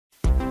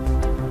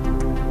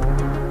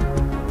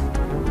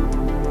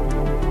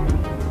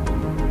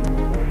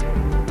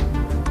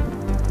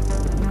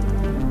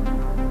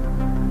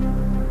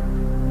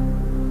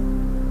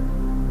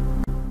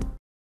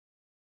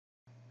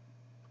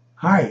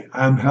Hi,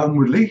 I'm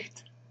Helmut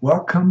Licht.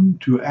 Welcome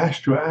to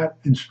AstroApp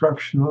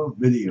instructional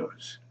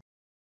videos.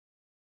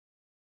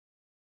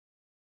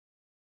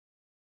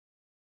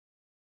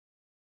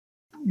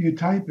 You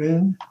type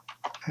in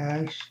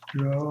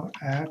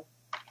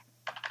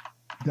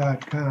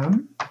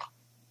AstroApp.com.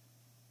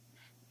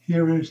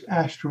 Here is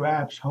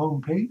AstroApp's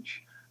homepage.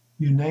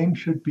 Your name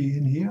should be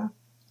in here.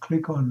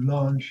 Click on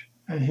Launch,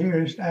 and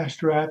here is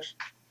AstroApp's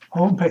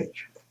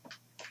homepage.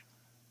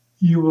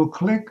 You will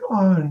click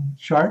on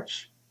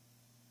Charts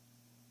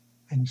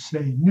and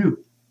say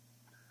New.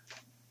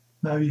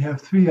 Now you have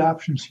three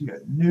options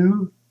here: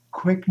 New,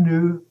 Quick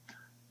New,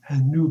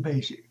 and New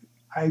Basic.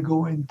 I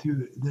go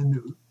into the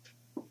New.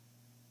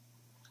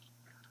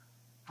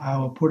 I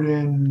will put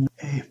in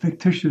a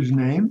fictitious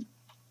name,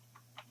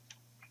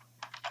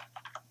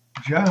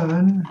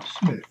 John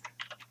Smith.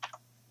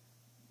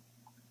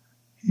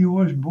 He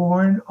was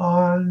born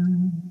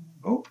on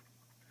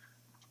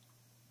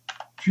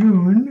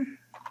June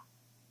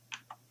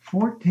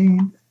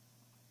 14th,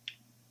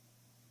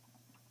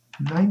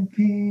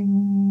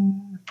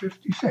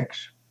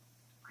 1956.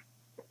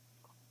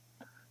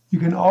 You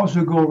can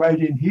also go right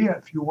in here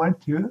if you want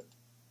to,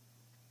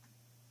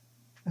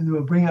 and it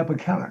will bring up a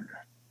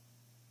calendar.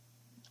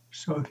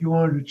 So if you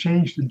wanted to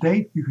change the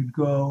date, you could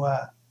go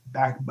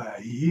back by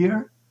a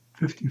year,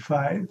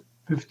 55,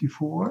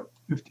 54,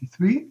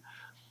 53.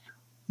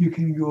 You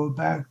can go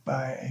back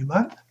by a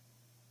month,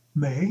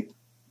 May,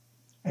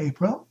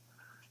 April,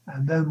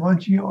 and then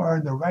once you are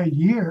in the right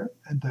year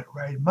and the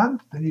right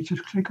month, then you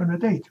just click on the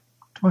date,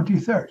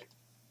 23rd.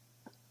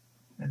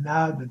 And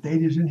now the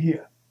date is in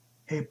here,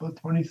 April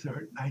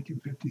 23rd,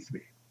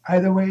 1953.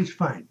 Either way is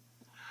fine.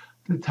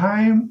 The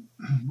time,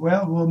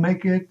 well, we'll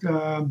make it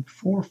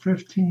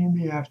 4:15 in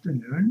the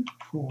afternoon.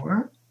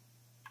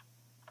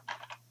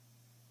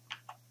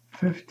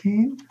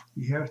 4:15.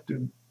 You have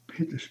to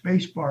hit the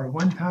space bar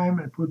one time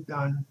and put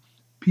down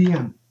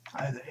PM,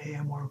 either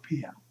AM or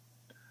PM.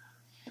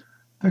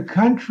 The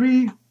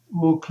country,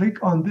 will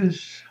click on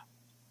this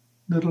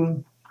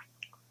little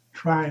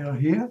triangle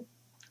here,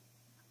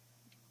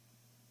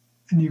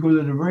 and you go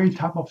to the very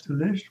top of the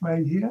list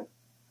right here.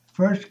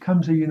 First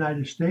comes the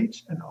United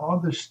States, and all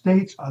the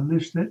states are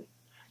listed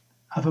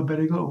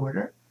alphabetical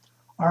order: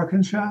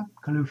 Arkansas,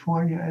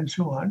 California, and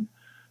so on.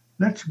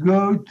 Let's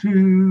go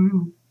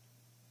to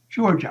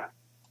Georgia.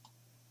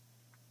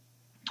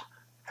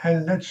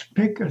 And let's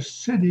pick a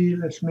city.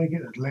 Let's make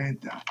it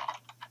Atlanta.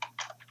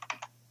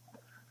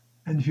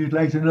 And if you'd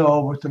like to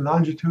know what the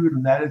longitude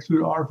and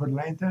latitude are for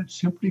Atlanta,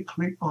 simply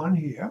click on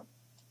here.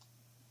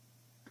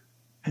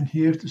 And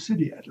here's the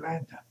city,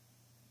 Atlanta.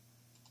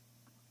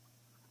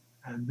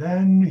 And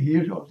then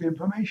here's all the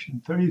information: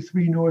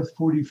 33 north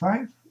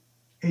 45,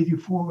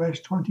 84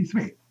 west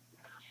 23.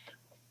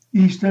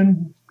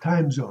 Eastern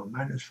time zone,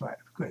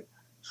 -5. Good.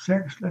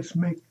 Sex, let's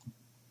make,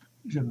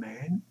 he's a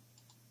man.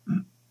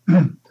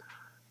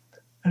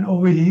 And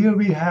over here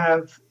we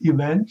have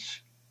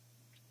events.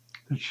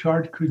 The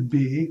chart could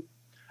be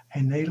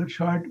a natal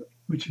chart,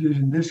 which it is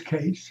in this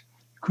case.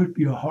 It could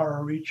be a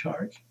horary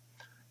chart.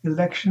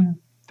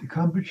 Election, the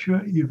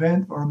temperature,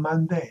 event, or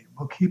mundane.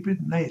 We'll keep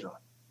it natal.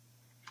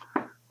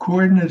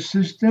 Coordinate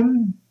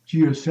system,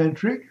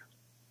 geocentric,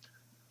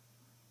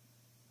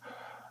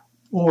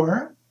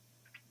 or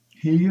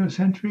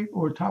heliocentric,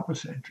 or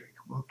topocentric.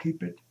 We'll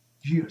keep it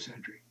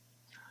geocentric.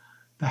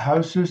 The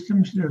house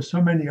systems, there are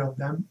so many of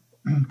them.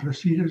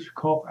 Procedures,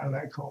 I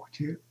like talk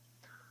to you.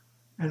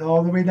 And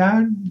all the way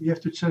down, you have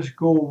to just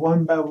go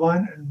one by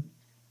one and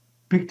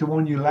pick the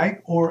one you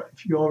like, or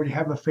if you already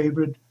have a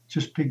favorite,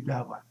 just pick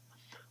that one.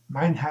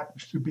 Mine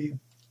happens to be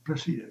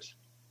procedures.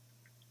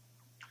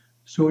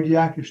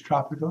 Zodiac is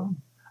tropical.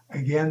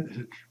 Again, there's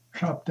a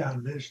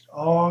drop-down list.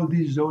 All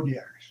these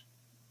zodiacs.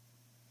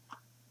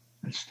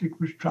 Let's stick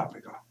with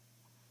tropical.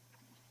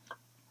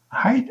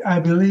 Height, I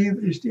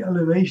believe, is the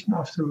elevation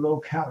of the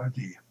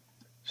locality.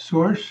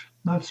 Source,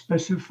 not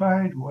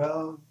specified.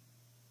 Well,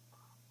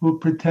 we'll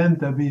pretend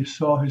that we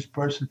saw his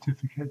birth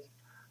certificate,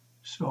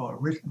 saw a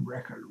written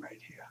record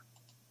right here.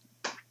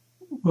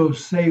 We'll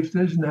save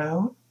this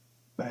now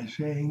by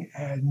saying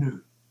Add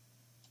New.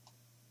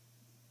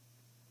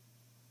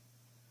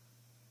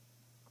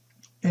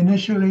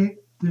 Initially,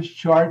 this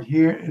chart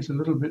here is a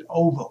little bit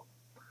oval.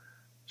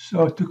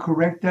 So to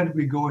correct that,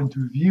 we go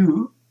into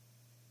View,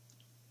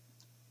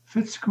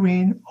 Fit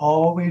Screen,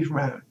 Always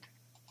Round.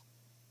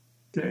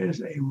 There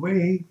is a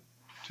way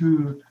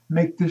to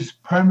make this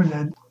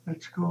permanent.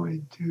 Let's go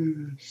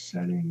into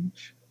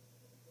Settings,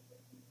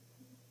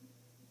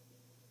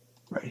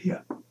 right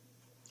here.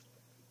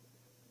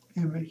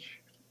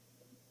 Image.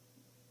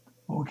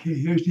 Okay,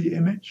 here's the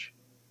image.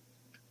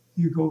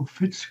 You go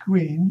Fit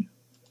Screen,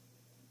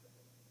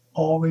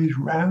 Always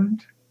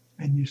Round,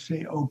 and you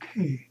say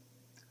OK.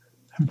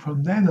 And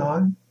from then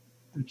on,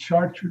 the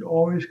chart should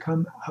always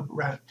come up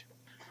round.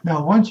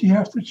 Now, once you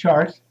have the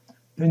chart,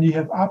 then you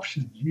have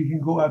options. You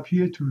can go up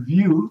here to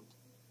View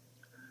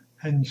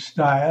and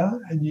Style,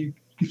 and it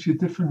gives you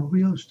different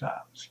wheel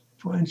styles.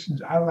 For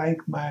instance, I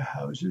like my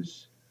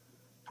houses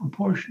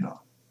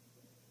proportional.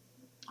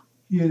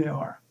 Here they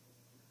are.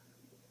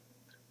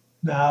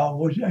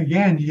 Now,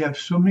 again, you have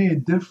so many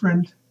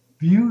different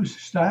views,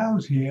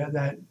 styles here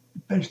that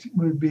the best thing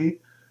would be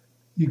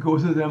you go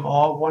through them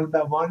all one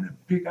by one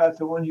and pick out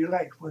the one you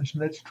like. For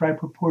instance, let's try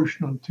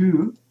proportional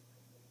 2.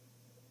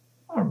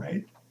 All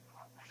right.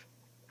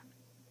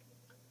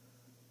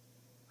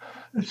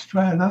 Let's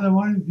try another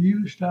one,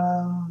 view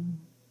style,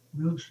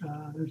 wheel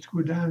style. Let's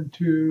go down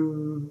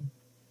to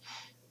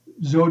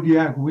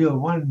Zodiac Wheel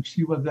 1 and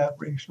see what that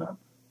brings up.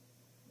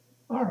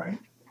 All right.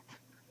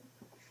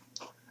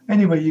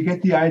 Anyway, you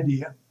get the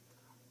idea.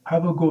 I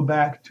will go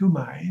back to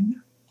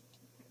mine.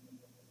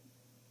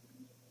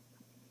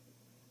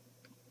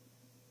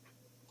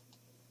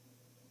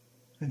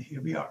 And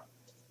here we are.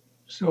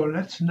 So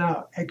let's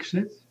now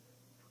exit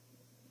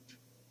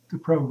the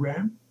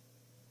program.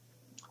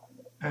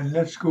 And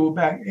let's go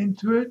back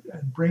into it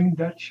and bring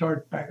that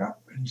chart back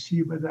up and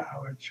see whether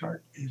our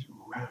chart is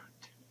round.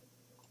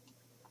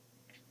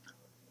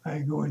 I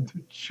go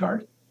into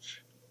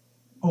Charts,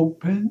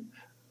 Open,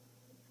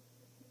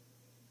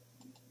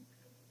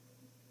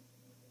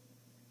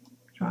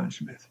 John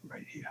Smith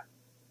right here.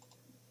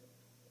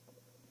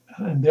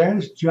 And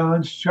there's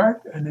John's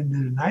chart, and it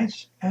is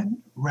nice and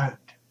round.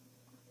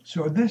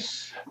 So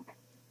this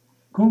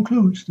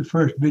concludes the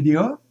first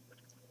video.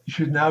 You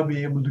should now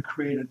be able to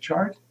create a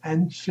chart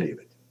and save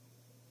it.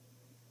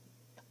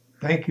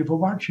 Thank you for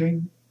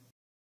watching.